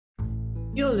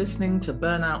You're listening to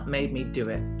Burnout Made Me Do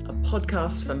It, a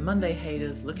podcast for Monday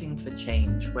haters looking for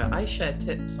change, where I share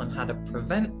tips on how to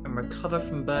prevent and recover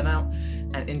from burnout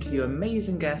and interview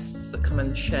amazing guests that come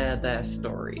and share their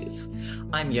stories.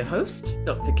 I'm your host,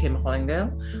 Dr. Kim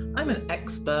Hollingdale. I'm an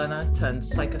ex-burner turned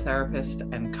psychotherapist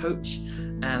and coach,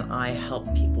 and I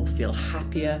help people feel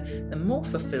happier and more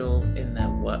fulfilled in their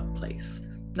workplace.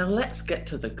 Now let's get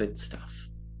to the good stuff.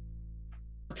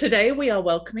 Today, we are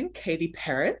welcoming Katie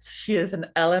Perez. She is an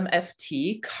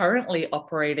LMFT currently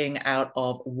operating out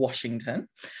of Washington.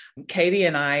 Katie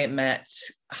and I met,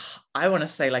 I want to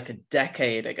say like a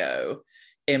decade ago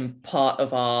in part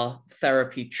of our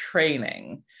therapy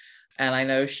training. And I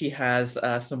know she has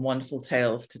some wonderful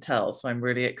tales to tell. So I'm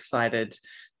really excited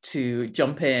to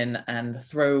jump in and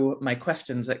throw my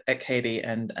questions at Katie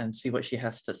and see what she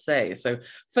has to say. So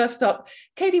first up,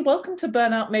 Katie, welcome to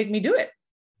Burnout Made Me Do It.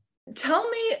 Tell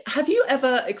me, have you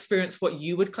ever experienced what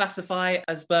you would classify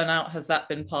as burnout? Has that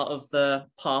been part of the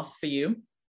path for you?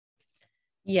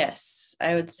 Yes,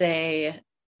 I would say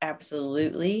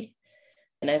absolutely.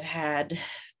 And I've had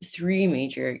 3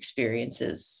 major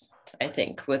experiences, I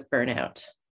think, with burnout.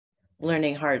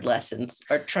 Learning hard lessons,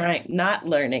 or not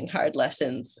learning hard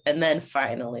lessons, and then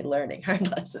finally learning hard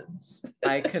lessons.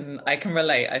 I can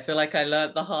relate. I feel like I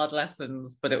learned the hard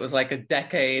lessons, but it was like a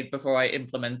decade before I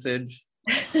implemented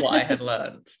what I had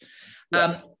learned.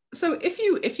 Yes. So if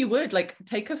you would like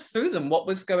take us through them, what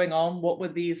was going on? What were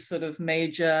these sort of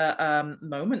major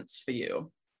moments for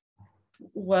you?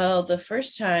 Well, the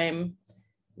first time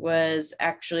was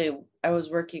actually, I was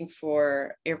working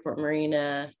for Airport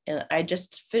Marina, and I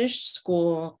just finished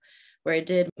school where I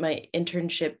did my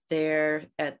internship there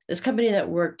at this company that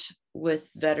worked with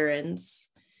veterans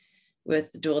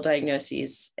with dual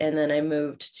diagnoses. And then I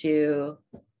moved to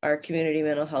our community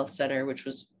mental health center, which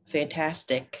was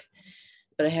fantastic.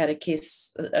 But I had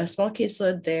a small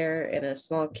caseload there and a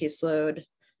small caseload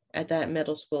at that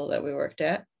middle school that we worked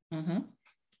at. Mm-hmm.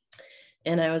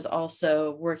 And I was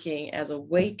also working as a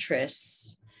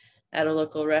waitress at a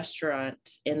local restaurant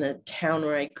in the town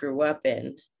where I grew up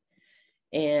in,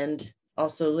 and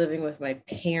also living with my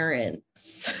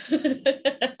parents.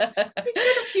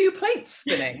 A few plates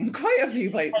spinning, quite a few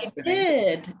plates spinning. I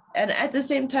did. And at the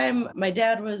same time, my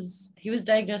dad was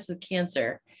diagnosed with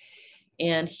cancer,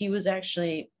 and he was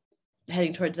actually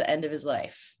heading towards the end of his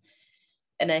life.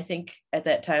 And I think at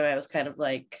that time I was kind of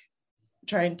like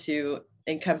trying to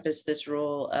encompass this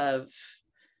role of,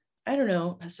 I don't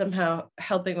know, somehow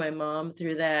helping my mom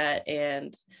through that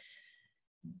and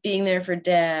being there for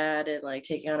dad and like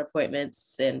taking on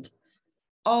appointments, and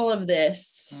all of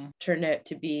this turned out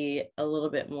to be a little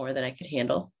bit more than I could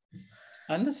handle.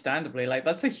 Understandably, like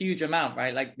that's a huge amount,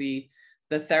 right? Like the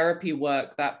therapy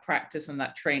work, that practice and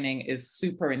that training is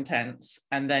super intense.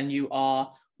 And then you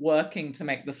are working to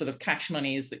make the sort of cash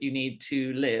monies that you need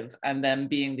to live, and then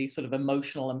being the sort of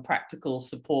emotional and practical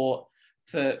support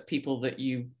for people that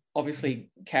you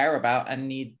obviously care about and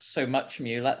need so much from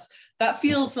you. That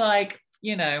feels like,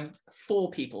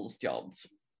 4 people's jobs.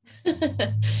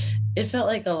 It felt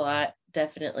like a lot,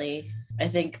 definitely. I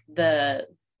think the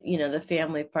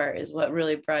family part is what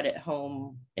really brought it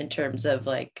home in terms of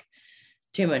like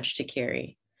too much to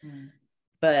carry.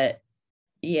 But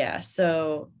yeah,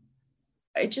 so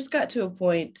I just got to a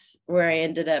point where I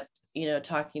ended up,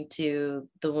 talking to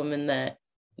the woman that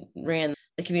ran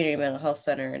the community mental health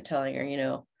center and telling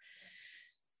her,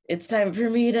 it's time for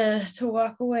me to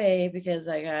walk away because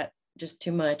I got just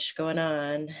too much going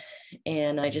on.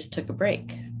 And I just took a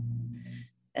break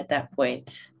at that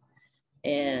point.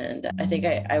 And I think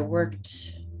I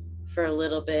worked for a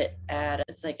little bit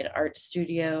it's like an art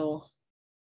studio,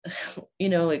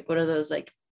 like one of those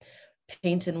like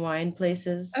paint and wine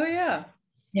places. Oh yeah.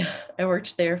 Yeah, I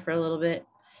worked there for a little bit,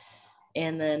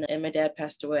 and my dad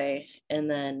passed away,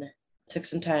 and then took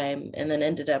some time, and then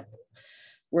ended up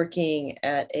working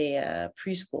at a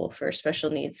preschool for special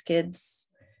needs kids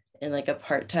in like a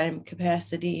part-time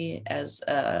capacity as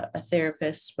a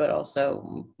therapist, but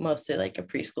also mostly like a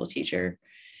preschool teacher.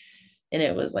 And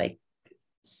it was like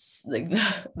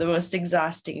the most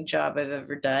exhausting job I've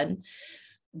ever done,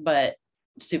 but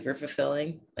super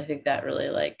fulfilling. I think that really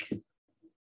like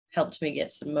helped me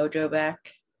get some mojo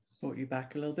back. Brought you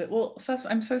back a little bit. Well, first,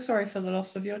 I'm so sorry for the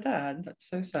loss of your dad. That's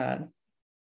so sad.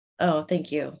 Oh,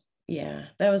 thank you. Yeah,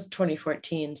 that was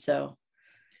 2014. So,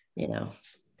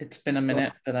 it's been a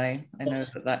minute, but I know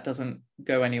that doesn't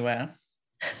go anywhere.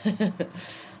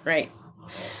 Right.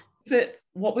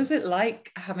 What was it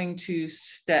like having to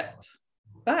step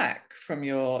back from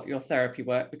your therapy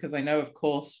work? Because I know, of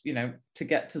course, to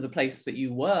get to the place that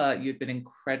you'd been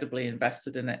incredibly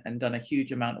invested in it and done a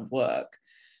huge amount of work.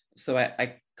 So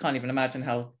I can't even imagine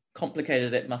how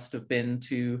complicated it must have been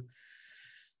to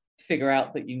figure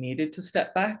out that you needed to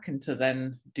step back and to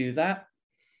then do that.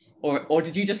 Or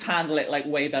did you just handle it like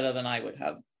way better than I would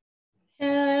have?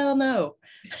 Hell no.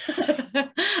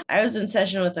 I was in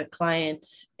session with a client,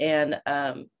 and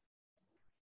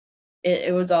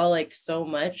it was all like so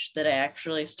much that I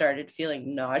actually started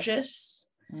feeling nauseous.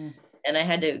 And I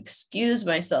had to excuse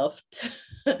myself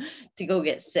to go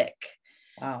get sick.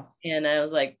 Wow. And I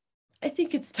was like, I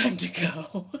think it's time to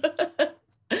go.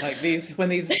 Like when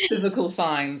these physical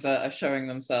signs are showing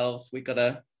themselves, we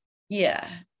gotta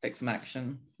take some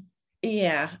action.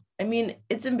 Yeah. I mean,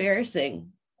 it's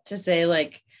embarrassing to say,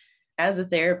 like, as a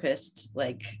therapist,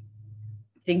 like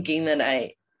thinking that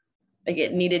I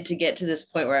needed to get to this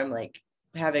point where I'm like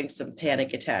having some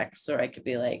panic attacks, or I could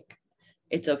be like,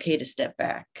 it's okay to step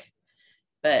back.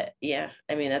 But yeah,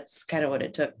 I mean, that's kind of what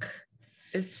it took.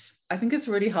 I think it's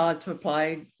really hard to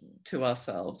apply to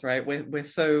ourselves, right? We're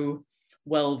so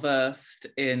well versed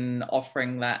in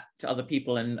offering that to other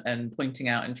people and pointing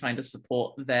out and trying to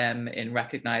support them in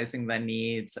recognizing their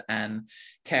needs and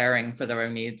caring for their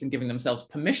own needs and giving themselves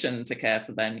permission to care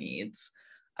for their needs.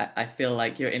 I feel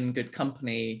like you're in good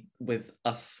company with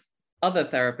us other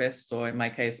therapists, or in my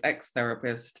case,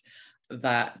 ex-therapist,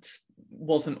 that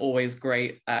wasn't always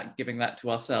great at giving that to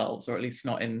ourselves, or at least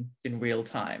not in real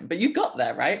time. But you got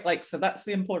there, right? Like, so that's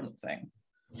the important thing.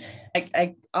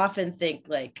 I often think,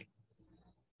 like,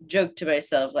 joke to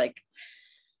myself, like,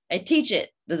 I teach it,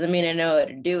 doesn't mean I know how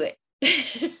to do it.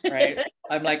 Right.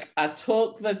 I'm like, I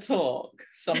talk the talk.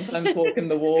 Sometimes walking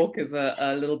the walk is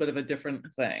a little bit of a different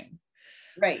thing.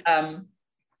 Right.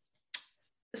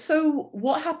 So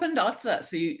what happened after that?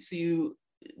 So you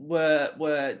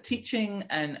were teaching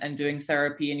and doing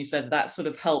therapy, and you said that sort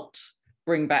of helped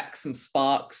bring back some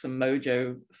spark, some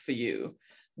mojo for you.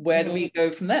 Where do we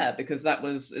go from there? Because that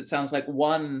was, it sounds like,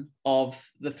 one of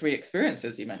the 3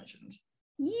 experiences you mentioned.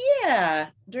 Yeah.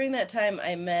 During that time,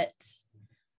 I met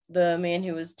the man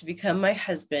who was to become my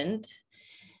husband.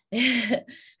 We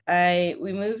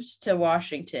moved to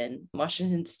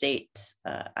Washington State.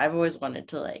 I've always wanted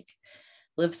to like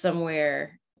live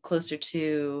somewhere closer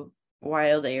to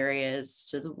wild areas,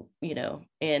 to the,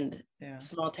 and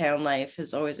small town life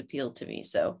has always appealed to me.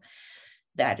 So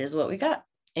that is what we got.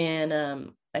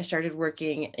 And I started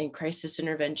working in crisis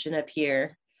intervention up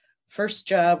here. First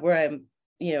job where I'm,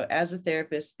 as a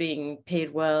therapist, being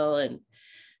paid well, and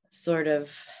sort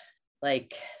of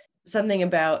like something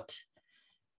about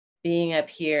being up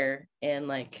here. And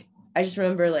like, I just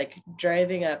remember like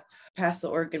driving up past the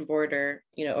Oregon border,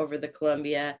 over the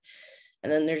Columbia.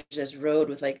 And then there's this road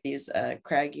with like these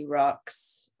craggy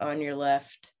rocks on your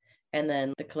left, and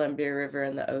then the Columbia River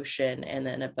and the ocean. And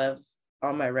then above,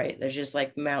 on my right, there's just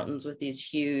like mountains with these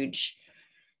huge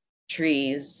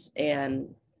trees.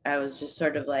 And I was just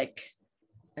sort of like,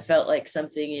 I felt like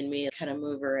something in me kind of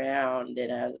move around.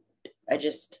 And I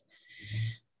just,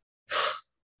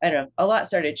 I don't know, a lot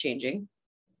started changing.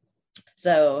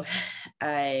 So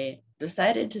I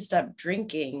decided to stop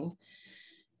drinking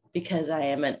because I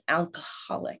am an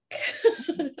alcoholic.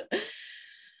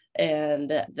 And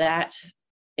that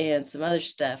and some other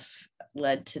stuff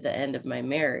led to the end of my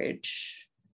marriage.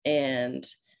 And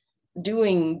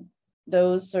doing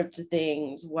those sorts of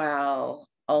things while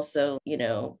also,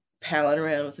 palling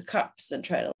around with the cops and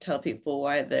trying to tell people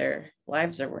why their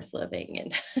lives are worth living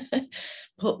and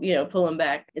pull them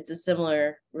back. It's a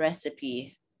similar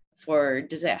recipe for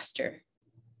disaster.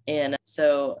 And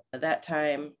so at that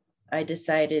time, I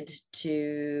decided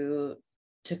to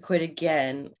quit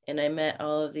again. And I met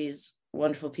all of these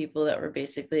wonderful people that were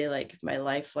basically like my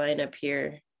lifeline up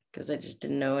here, because I just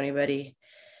didn't know anybody.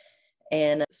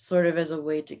 And sort of as a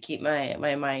way to keep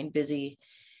my mind busy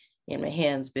and my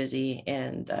hands busy,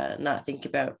 and not think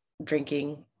about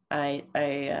drinking, I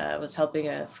was helping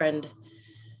a friend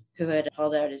who had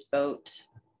hauled out his boat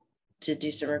to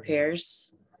do some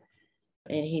repairs.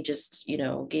 And he just,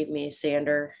 gave me a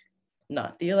sander,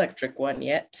 not the electric one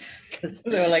yet, because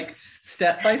they were like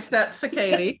step by step for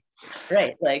Katie.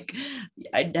 Right. Like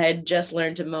I had just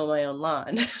learned to mow my own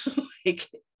lawn, like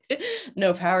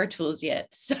no power tools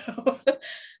yet. So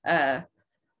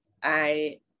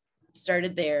I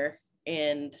started there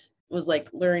and was like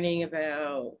learning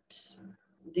about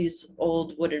these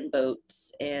old wooden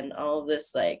boats and all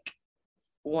this like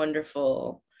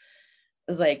wonderful,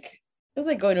 it was like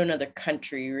going to another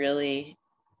country, really,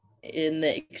 in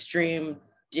the extreme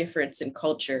difference in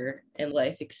culture and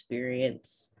life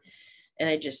experience. And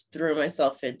I just threw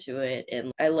myself into it.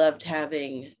 And I loved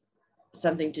having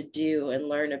something to do and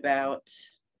learn about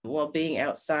while being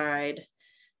outside,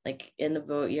 like in the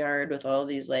boatyard with all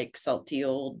these like salty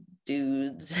old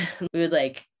dudes. We would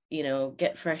like,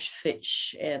 get fresh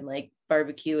fish and like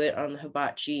barbecue it on the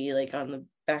hibachi, like on the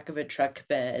back of a truck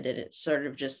bed. And it sort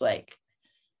of just like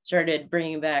started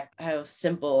bringing back how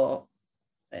simple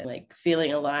and like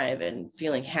feeling alive and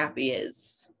feeling happy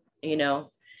is, and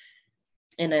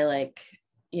I like,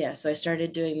 yeah, so I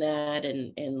started doing that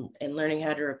and learning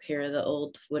how to repair the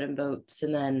old wooden boats.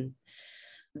 And then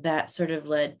that sort of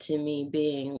led to me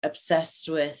being obsessed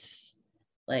with,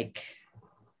 like,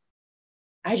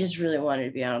 I just really wanted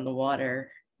to be out on the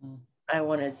water. I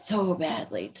wanted so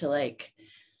badly to like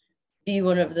be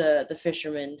one of the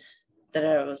fishermen that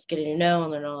I was getting to know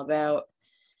and learn all about.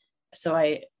 So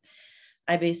I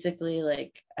basically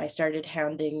like, I started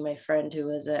hounding my friend who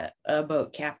was a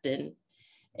boat captain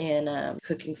and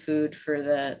cooking food for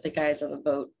the guys on the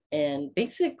boat, and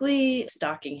basically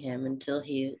stalking him until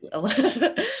he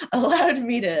allowed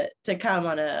me to come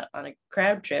on a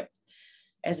crab trip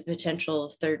as a potential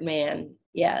third man.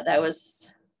 Yeah, that was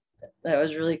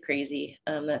really crazy.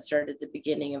 That started the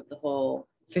beginning of the whole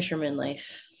fisherman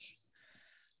life.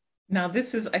 Now,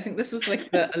 I think this was like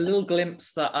a little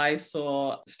glimpse that I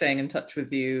saw staying in touch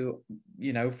with you,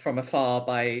 from afar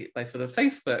by sort of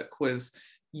Facebook, was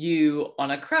you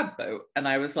on a crab boat. And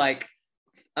I was like,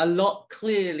 a lot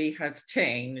clearly has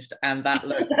changed. And that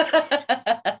looks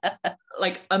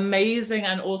like amazing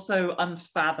and also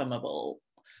unfathomable.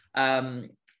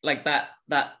 Like that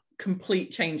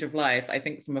complete change of life. I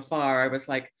think from afar, I was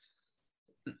like,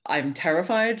 I'm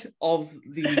terrified of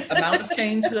the amount of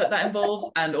change that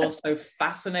involves, and also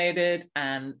fascinated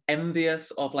and envious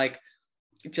of like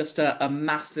just a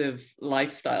massive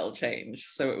lifestyle change.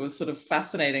 So it was sort of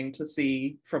fascinating to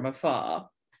see from afar.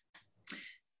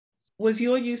 Was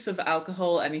your use of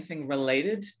alcohol anything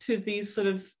related to these sort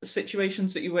of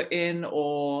situations that you were in,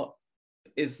 or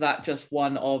is that just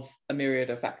one of a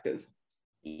myriad of factors?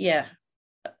 Yeah,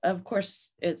 of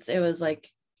course, it was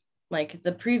like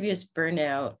the previous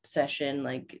burnout session,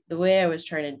 like the way I was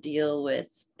trying to deal with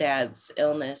Dad's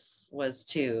illness was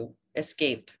to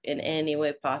escape in any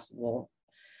way possible.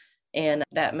 And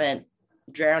that meant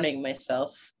drowning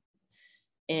myself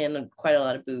in quite a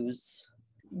lot of booze.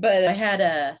 But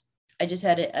I just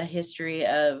had a history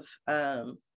of,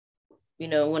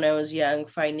 when I was young,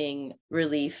 finding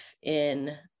relief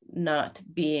in not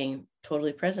being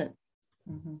totally present.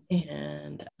 Mm-hmm.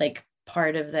 And like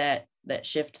part of that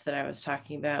shift that I was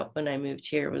talking about when I moved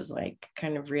here was like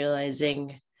kind of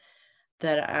realizing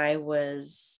that I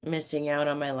was missing out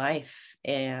on my life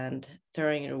and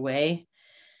throwing it away.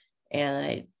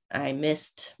 And I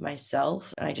missed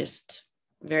myself. I just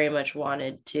very much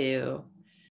wanted to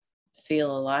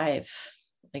feel alive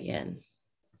again.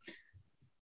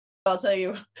 I'll tell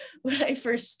you, when I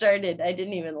first started, I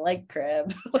didn't even like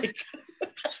crab. Like,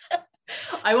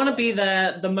 I want to be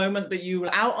there the moment that you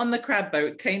were out on the crab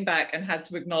boat, came back and had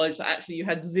to acknowledge that actually you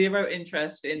had zero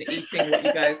interest in eating what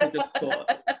you guys had just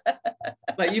caught.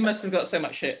 Like, you must have got so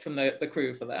much shit from the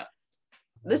crew for that.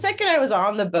 The second I was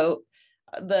on the boat,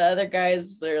 the other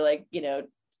guys are like,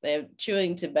 they're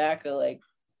chewing tobacco. Like,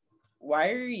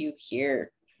 why are you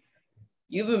here?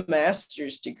 You have a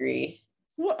master's degree.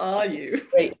 What are you?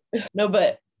 Right. No,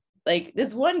 but like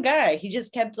this one guy, he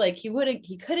just kept like, he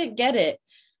couldn't get it.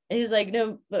 And he was like,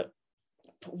 no, but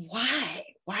why?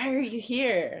 Why are you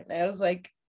here? And I was like,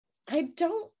 I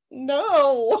don't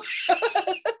know.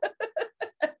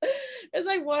 Because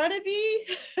I want to be.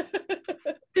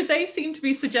 Did they seem to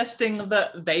be suggesting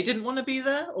that they didn't want to be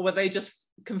there? Or were they just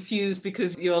confused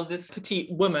because you're this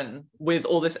petite woman with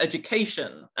all this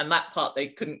education and that part they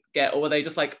couldn't get? Or were they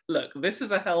just like, look, this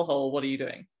is a hellhole, what are you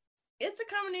doing? It's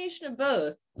a combination of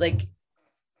both. Like,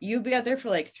 you'd be out there for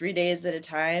like 3 days at a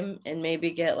time and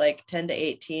maybe get like 10 to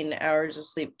 18 hours of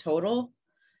sleep total.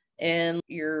 And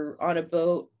you're on a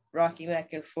boat rocking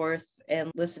back and forth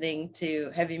and listening to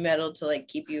heavy metal to like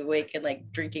keep you awake, and like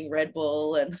drinking Red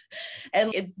Bull, and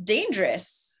it's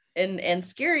dangerous and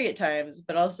scary at times,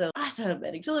 but also awesome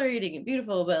and exhilarating and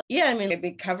beautiful. But yeah, I mean, I'd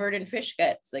be covered in fish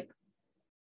guts. Like,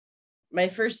 my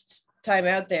first time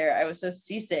out there, I was so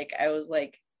seasick, I was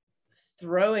like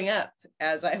throwing up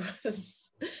as I was,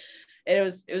 and it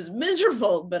was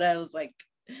miserable, but I was like,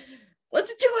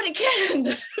 let's do it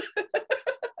again.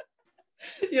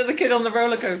 You're the kid on the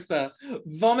roller coaster,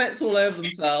 vomits all over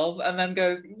themselves, and then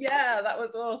goes, yeah, that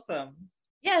was awesome.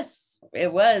 Yes,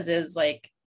 it was like,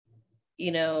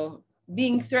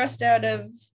 being thrust out of,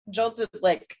 jolted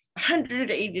like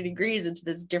 180 degrees into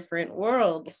this different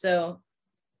world. So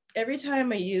every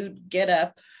time you'd get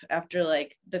up after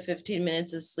like the 15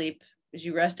 minutes of sleep, as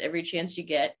you rest every chance you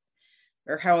get,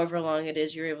 or however long it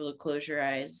is you're able to close your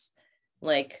eyes,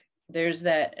 Like there's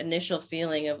that initial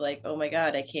feeling of like, oh my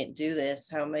God, I can't do this.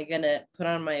 How am I gonna put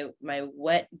on my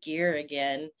wet gear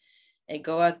again and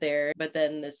go out there? But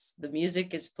then the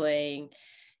music is playing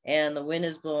and the wind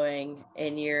is blowing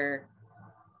and you're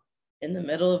in the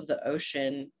middle of the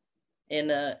ocean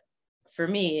for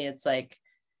me, it's like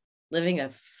living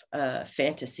a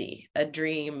fantasy, a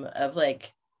dream of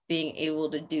like being able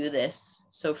to do this.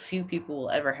 So few people will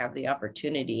ever have the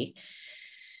opportunity.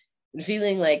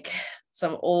 Feeling like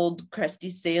some old crusty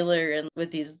sailor and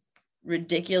with these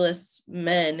ridiculous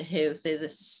men who say the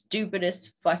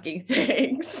stupidest fucking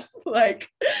things. Like,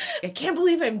 I can't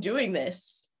believe I'm doing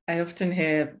this. I often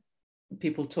hear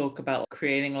people talk about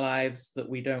creating lives that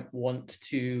we don't want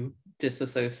to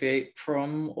disassociate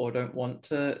from or don't want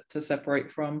to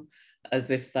separate from, as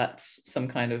if that's some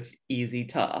kind of easy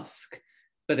task.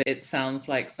 But it sounds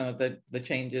like some of the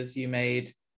changes you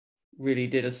made really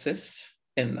did assist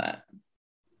in that.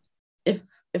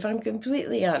 If I'm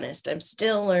completely honest, I'm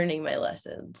still learning my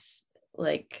lessons,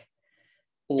 like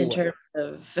always. In terms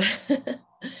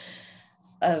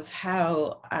of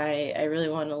how I really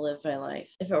want to live my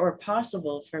life. If it were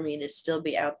possible for me to still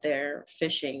be out there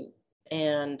fishing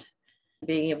and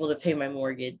being able to pay my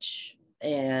mortgage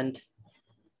and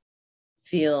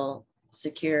feel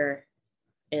secure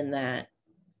in that,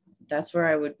 that's where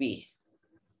I would be.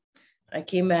 I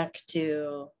came back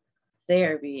to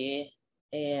therapy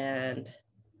and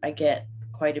I get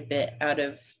quite a bit out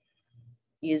of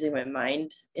using my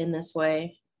mind in this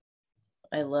way.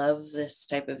 I love this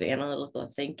type of analytical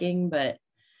thinking, but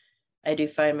I do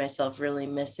find myself really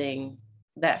missing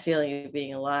that feeling of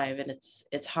being alive. And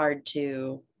it's hard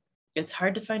to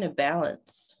find a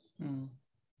balance.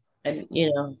 And,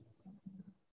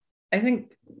 I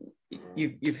think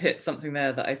you've hit something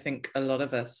there that I think a lot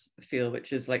of us feel,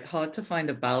 which is like hard to find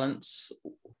a balance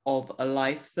of a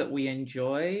life that we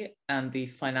enjoy and the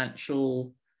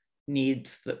financial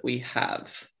needs that we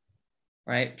have,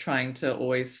 right? Trying to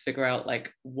always figure out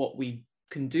like what we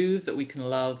can do that we can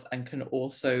love and can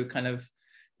also kind of,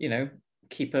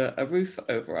 keep a roof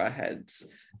over our heads.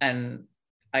 And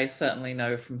I certainly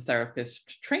know from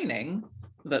therapist training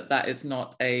that is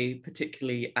not a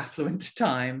particularly affluent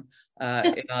time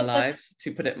in our lives,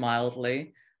 to put it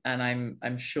mildly. And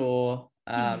I'm sure,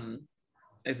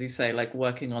 as you say, like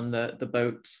working on the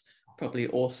boats, probably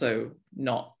also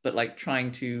not, but like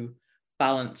trying to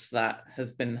balance that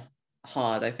has been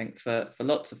hard, I think, for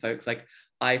lots of folks. Like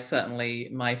I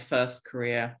certainly, my first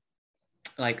career,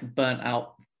 like burnt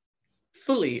out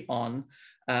fully on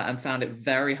and found it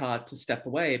very hard to step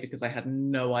away because I had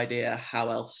no idea how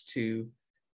else to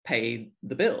pay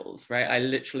the bills, right? I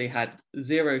literally had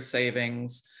zero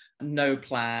savings, no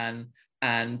plan,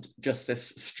 and just this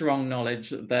strong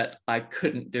knowledge that I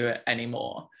couldn't do it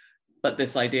anymore. But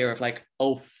this idea of like,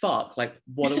 oh fuck, like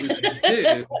what are we going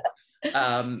to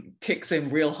do? Kicks in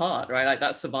real hard, right? Like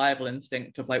that survival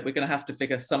instinct of like, we're going to have to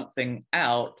figure something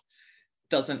out,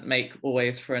 doesn't make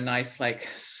always for a nice, like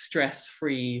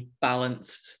stress-free,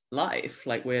 balanced life.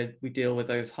 Like we deal with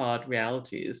those hard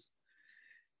realities.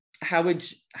 How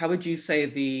would you say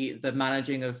the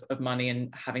managing of money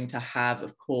and having to have,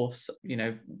 of course,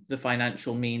 the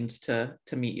financial means to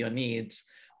meet your needs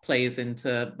plays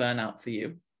into burnout for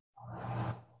you?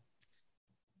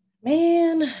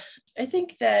 Man, I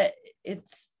think that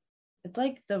it's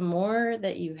like the more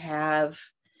that you have,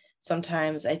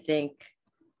 sometimes I think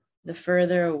the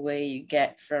further away you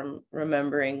get from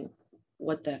remembering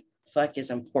what the fuck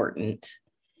is important,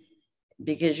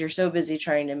 because you're so busy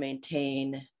trying to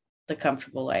maintain the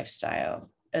comfortable lifestyle.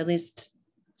 At least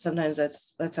sometimes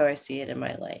that's how I see it in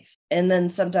my life. And then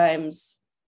sometimes,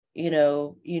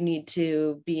 you need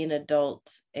to be an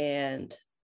adult and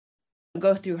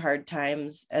go through hard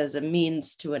times as a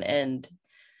means to an end.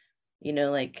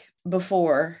 Like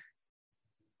before,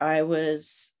 I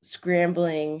was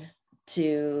scrambling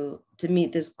to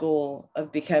meet this goal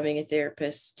of becoming a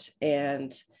therapist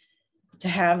and to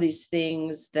have these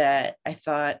things that I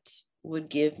thought would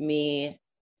give me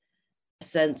a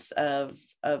sense of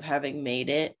having made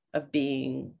it, of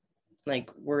being like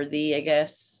worthy, I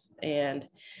guess. And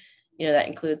that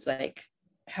includes like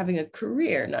having a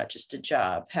career, not just a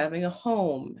job, having a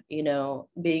home,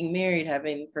 being married,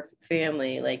 having a perfect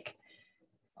family, like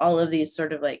all of these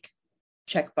sort of like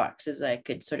check boxes I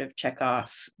could sort of check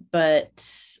off. But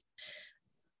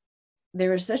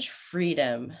there was such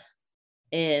freedom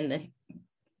in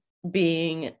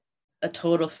being a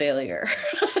total failure.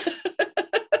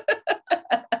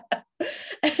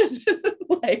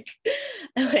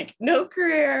 And like no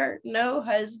career, no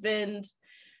husband.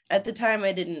 At the time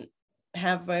I didn't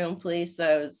have my own place.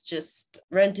 I was just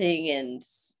renting and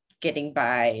getting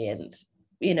by, and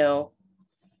you know,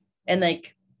 and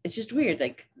like, it's just weird.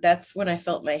 Like, that's when I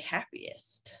felt my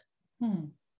happiest.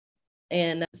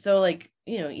 And so, like,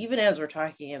 you know, even as we're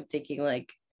talking, I'm thinking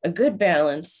like a good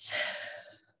balance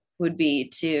would be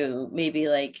to maybe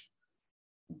like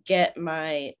get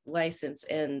my license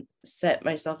and set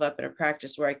myself up in a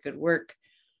practice where I could work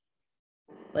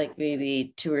like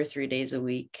maybe 2 or 3 days a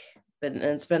week, but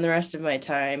then spend the rest of my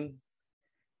time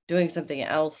doing something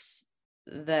else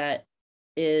that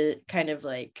is kind of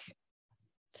like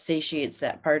satiates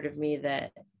that part of me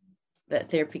that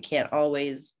therapy can't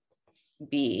always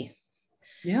be.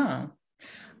 Yeah.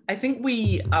 I think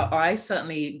I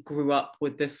certainly grew up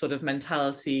with this sort of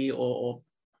mentality, or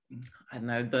I don't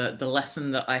know, the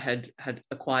lesson that I had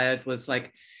acquired was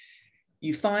like,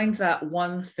 you find that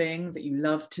one thing that you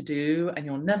love to do and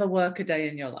you'll never work a day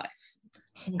in your life.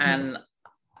 And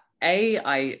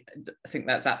I think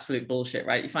that's absolute bullshit,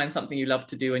 right? You find something you love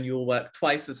to do and you'll work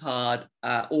twice as hard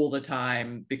all the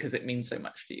time because it means so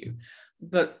much to you.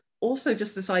 But also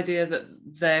just this idea that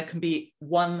there can be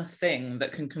one thing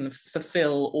that can kind of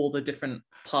fulfill all the different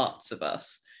parts of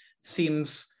us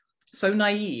seems so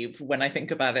naive when I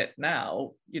think about it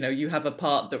now. You know, you have a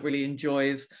part that really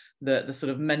enjoys the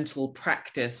sort of mental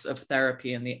practice of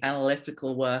therapy and the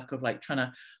analytical work of like trying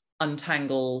to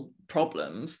untangle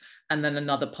problems, and then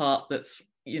another part that's,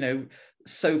 you know,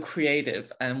 so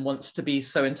creative and wants to be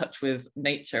so in touch with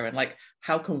nature. And like,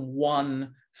 how can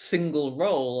one single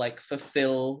role like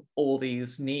fulfill all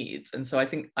these needs? And so I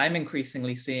think I'm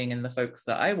increasingly seeing in the folks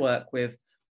that I work with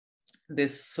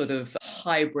this sort of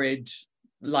hybrid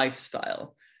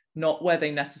lifestyle, not where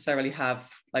they necessarily have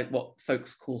like what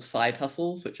folks call side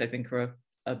hustles, which I think are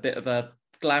a bit of a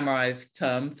glamorized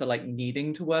term for like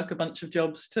needing to work a bunch of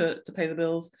jobs to pay the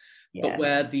bills, but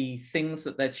where the things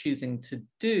that they're choosing to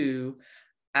do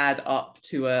add up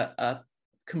to a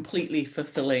completely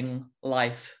fulfilling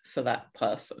life for that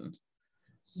person.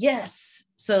 Yes.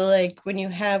 So like when you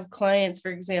have clients, for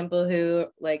example, who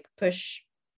like push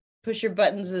your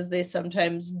buttons as they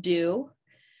sometimes do,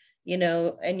 you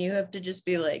know, and you have to just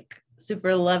be like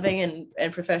super loving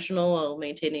and professional while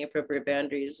maintaining appropriate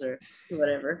boundaries or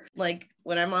whatever. Like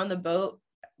when I'm on the boat,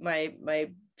 my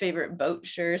favorite boat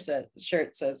shirt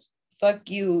says "fuck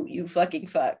you, you fucking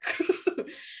fuck."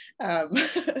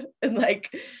 And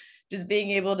like just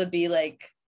being able to be like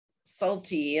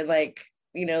salty and like,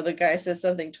 you know, the guy says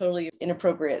something totally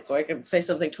inappropriate, so I can say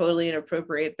something totally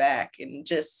inappropriate back, and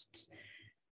just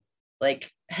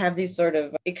like have these sort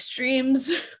of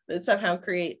extremes that somehow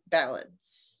create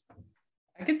balance.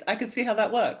 I could see how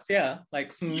that works. Yeah,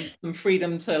 like some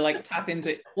freedom to like tap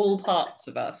into all parts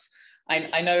of us.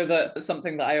 I know that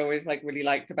something that I always like really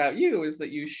liked about you is that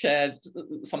you shared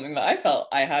something that I felt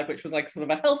I had, which was like sort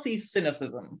of a healthy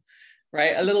cynicism,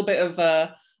 right? A little bit of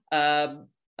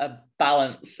a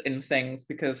balance in things,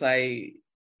 because I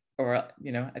don't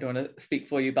want to speak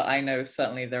for you, but I know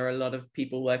certainly there are a lot of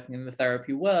people working in the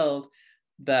therapy world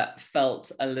that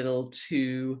felt a little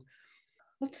too,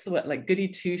 what's the word, like goody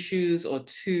two shoes, or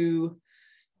too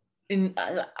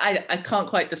I can't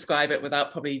quite describe it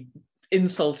without probably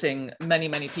insulting many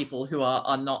people who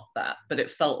are not that, but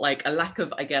it felt like a lack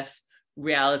of, I guess,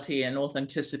 reality and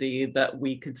authenticity, that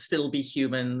we could still be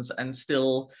humans and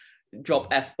still drop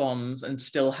F-bombs and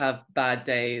still have bad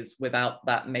days without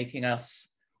that making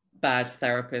us bad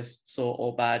therapists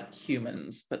or bad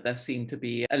humans. But there seemed to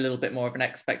be a little bit more of an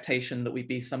expectation that we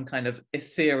be some kind of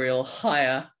ethereal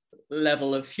higher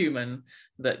level of human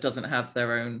that doesn't have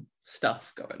their own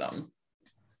stuff going on.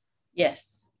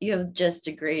 Yes, you have just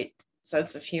a great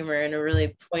sense of humor and a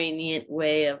really poignant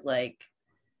way of like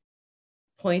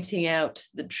pointing out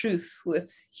the truth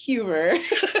with humor.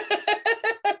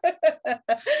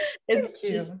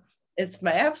 It's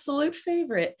my absolute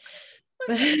favorite.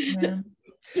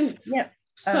 Yeah.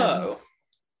 So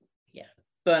yeah.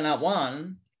 Burnout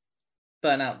 1,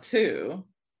 Burnout 2.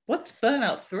 What's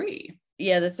Burnout 3?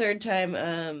 Yeah, the third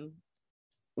time,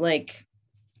 like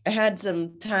I had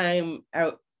some time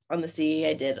out on the sea.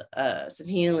 I did some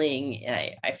healing.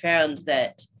 I found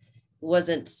that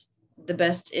wasn't the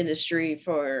best industry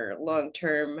for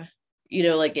long-term, you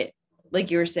know, like it,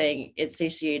 like you were saying, it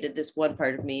satiated this one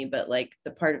part of me, but like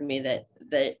the part of me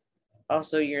that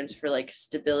also yearns for like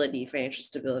stability, financial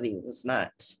stability, was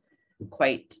not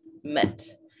quite met.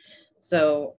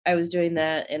 So I was doing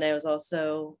that, and I was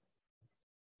also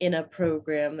in a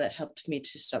program that helped me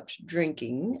to stop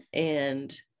drinking.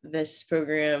 And this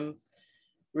program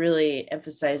really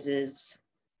emphasizes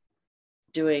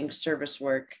doing service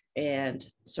work and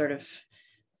sort of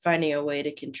finding a way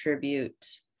to contribute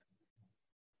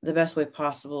the best way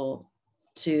possible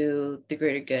to the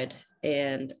greater good.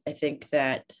 And I think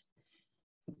that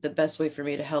the best way for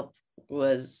me to help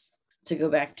was to go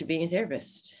back to being a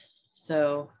therapist.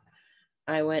 So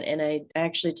I went and I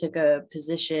actually took a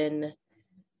position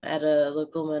at a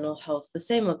local mental health, the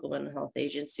same local mental health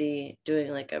agency,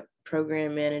 doing like a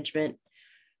program management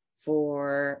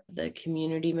for the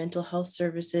community mental health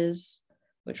services,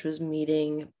 which was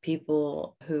meeting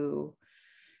people in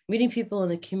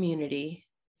the community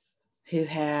who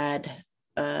had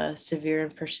severe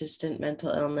and persistent mental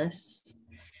illness.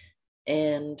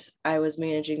 And I was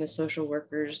managing the social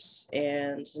workers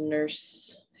and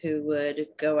nurse who would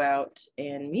go out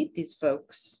and meet these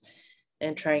folks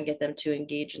and try and get them to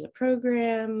engage in the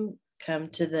program, come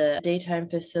to the daytime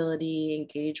facility,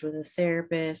 engage with a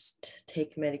therapist,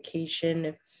 take medication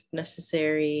if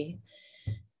necessary,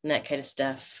 and that kind of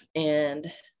stuff.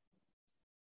 And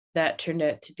that turned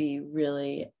out to be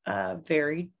really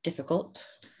very difficult.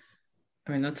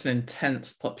 I mean, that's an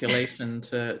intense population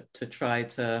to try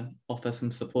to offer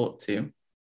some support to.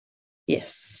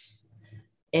 Yes.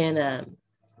 And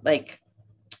like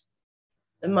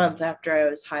a month after I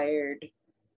was hired,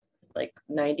 like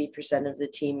 90% of the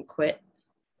team quit.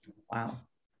 Wow.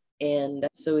 And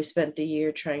so we spent the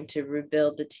year trying to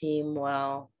rebuild the team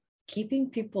while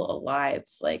keeping people alive,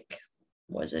 like,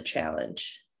 was a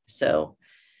challenge. So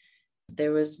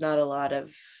there was not a lot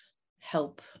of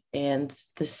help, and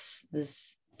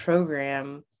this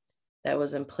program that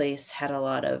was in place had a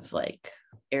lot of like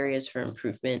areas for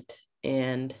improvement,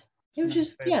 and it was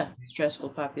just stressful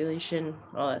population,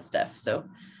 all that stuff. So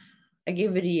I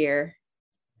gave it a year.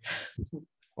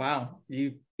 Wow,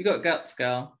 you got guts,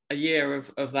 girl. A year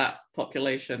of that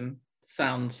population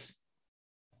sounds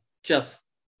just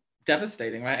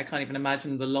devastating, right? I can't even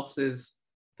imagine the losses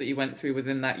that you went through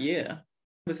within that year.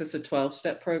 Was this a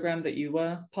 12-step program that you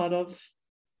were part of?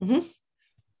 Mm-hmm.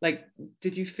 Like,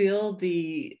 did you feel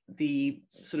the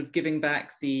sort of giving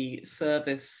back the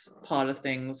service part of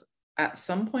things at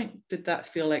some point? Did that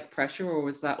feel like pressure, or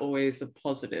was that always a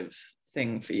positive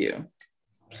thing for you?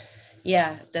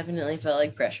 Yeah, definitely felt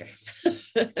like pressure.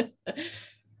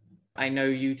 I know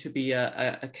you to be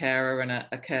a carer and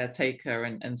a caretaker,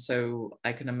 and so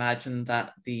I can imagine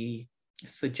that the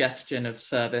suggestion of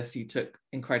service you took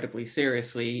incredibly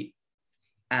seriously,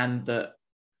 and that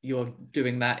you're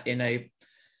doing that in a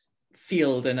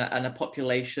field and a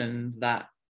population that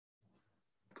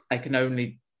I can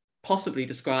only possibly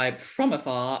describe from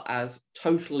afar as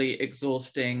totally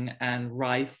exhausting and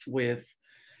rife with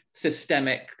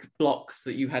systemic blocks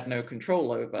that you had no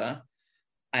control over,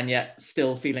 and yet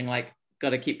still feeling like,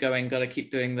 gotta keep going, gotta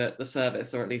keep doing the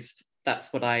service, or at least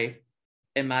that's what I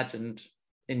imagined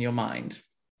in your mind.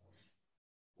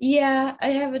 Yeah, I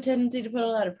have a tendency to put a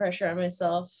lot of pressure on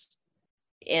myself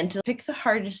and to pick the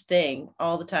hardest thing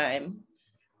all the time.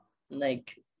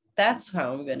 Like, that's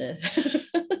how I'm gonna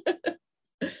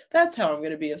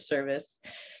be of service.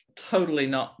 Totally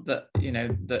not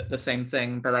the same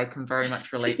thing, but I can very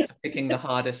much relate to picking the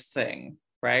hardest thing,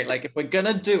 right? Like, if we're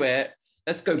gonna do it,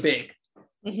 let's go big.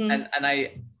 Mm-hmm. And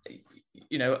I,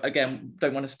 again,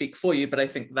 don't want to speak for you, but I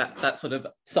think that sort of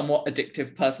somewhat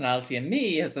addictive personality in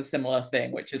me has a similar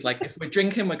thing, which is like, if we're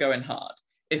drinking, we're going hard.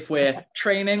 If we're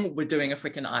training, we're doing a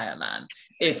freaking Ironman.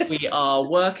 If we are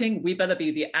working, we better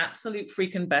be the absolute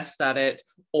freaking best at it,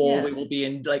 or we will be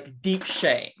in like deep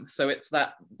shame. So it's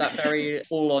that very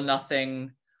all or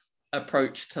nothing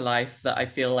approach to life that I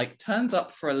feel like turns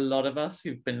up for a lot of us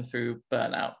who've been through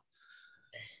burnout.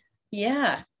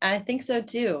 Yeah, I think so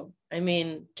too. I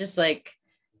mean, just like,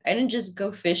 I didn't just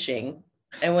go fishing.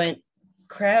 I went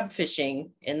crab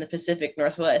fishing in the Pacific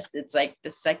Northwest. It's like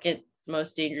the second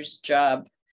most dangerous job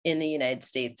in the United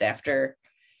States after,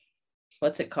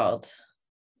 what's it called?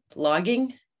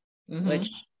 Logging, mm-hmm. Which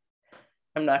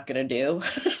I'm not going to do.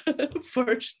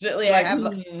 Fortunately, like, I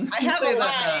have a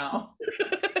line.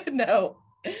 No.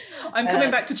 I'm coming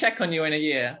back to check on you in a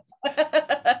year.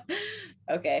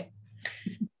 Okay.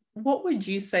 What would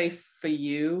you say for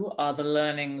you are the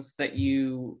learnings that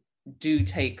you do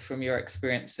take from your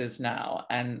experiences now?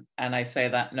 And I say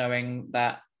that knowing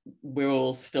that we're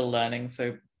all still learning,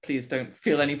 so please don't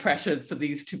feel any pressure for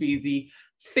these to be the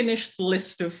finished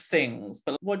list of things.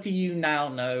 But what do you now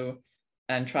know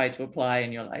and try to apply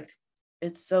in your life?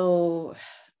 It's so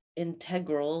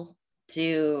integral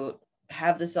to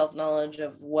have the self-knowledge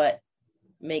of what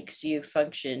makes you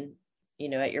function,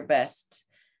 at your best.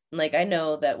 Like, I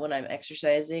know that when I'm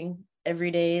exercising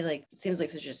every day, like, it seems like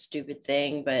such a stupid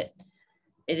thing, but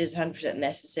it is 100%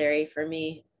 necessary for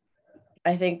me.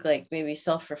 I think like maybe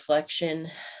self-reflection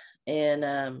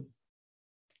and,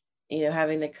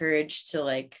 having the courage to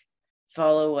like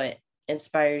follow what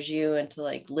inspires you and to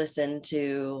like listen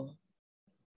to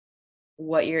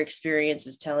what your experience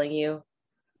is telling you.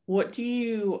 What do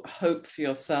you hope for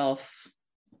yourself,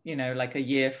 like a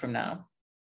year from now?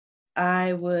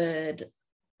 I would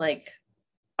like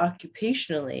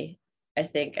occupationally, I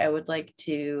think I would like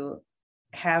to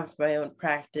have my own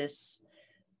practice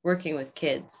working with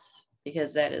kids,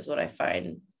 because that is what I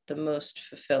find the most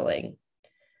fulfilling,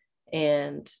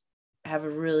 and have a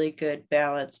really good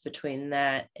balance between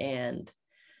that and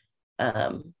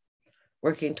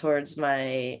working towards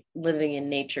my living in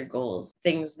nature goals,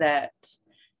 things that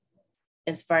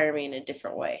inspire me in a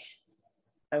different way.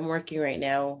 I'm working right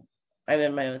now, I'm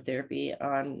in my own therapy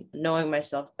on knowing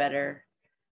myself better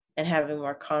and having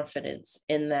more confidence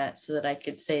in that, so that I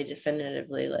could say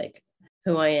definitively like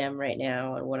who I am right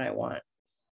now and what I want.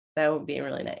 That would be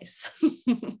really nice.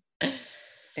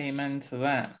 Amen to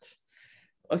that.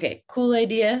 Okay, cool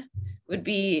idea would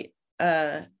be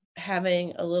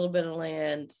having a little bit of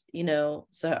land,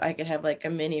 so I could have like a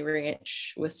mini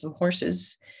ranch with some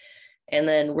horses, and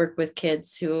then work with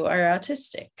kids who are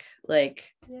autistic.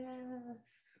 Like, yeah,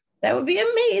 that would be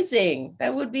amazing.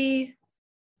 That would be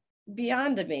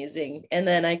beyond amazing. And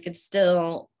then I could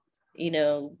still,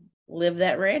 live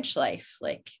that ranch life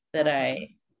like that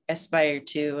I aspire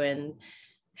to, and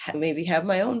maybe have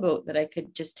my own boat that I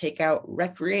could just take out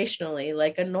recreationally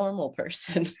like a normal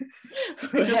person.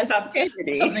 Who just have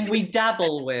something we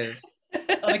dabble with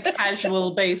on a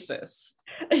casual basis.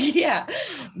 Yeah,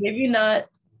 maybe not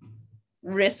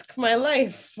risk my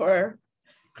life for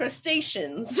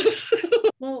crustaceans.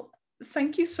 Well,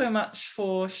 thank you so much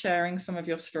for sharing some of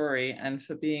your story and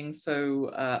for being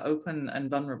so open and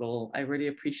vulnerable. I really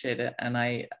appreciate it, and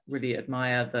I really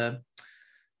admire the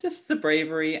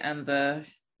bravery and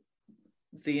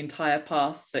the entire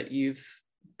path that you've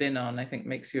been on. I think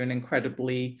makes you an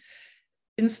incredibly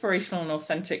inspirational and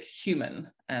authentic human,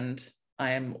 and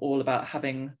I am all about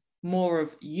having more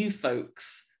of you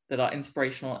folks that are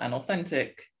inspirational and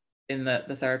authentic in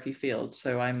the therapy field.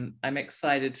 So I'm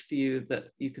excited for you that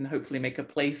you can hopefully make a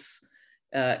place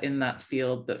in that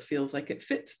field that feels like it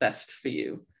fits best for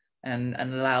you, and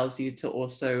allows you to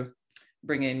also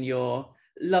bring in your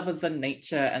love of the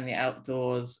nature and the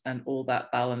outdoors and all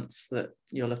that balance that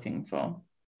you're looking for.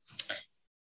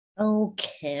 Oh,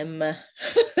 Kim. That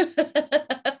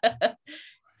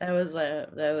was a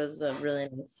really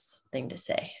nice thing to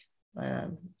say.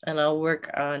 And I'll work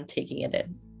on taking it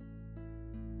in.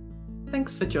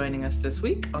 Thanks for joining us this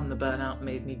week on the Burnout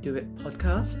Made Me Do It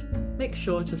podcast. Make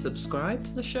sure to subscribe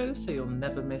to the show so you'll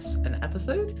never miss an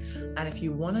episode. And if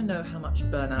you want to know how much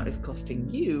burnout is costing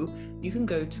you, you can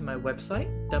go to my website,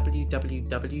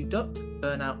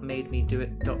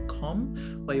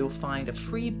 www.burnoutmademedoit.com, where you'll find a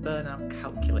free burnout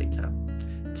calculator.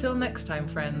 Till next time,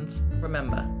 friends,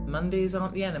 remember, Mondays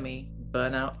aren't the enemy,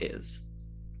 burnout is.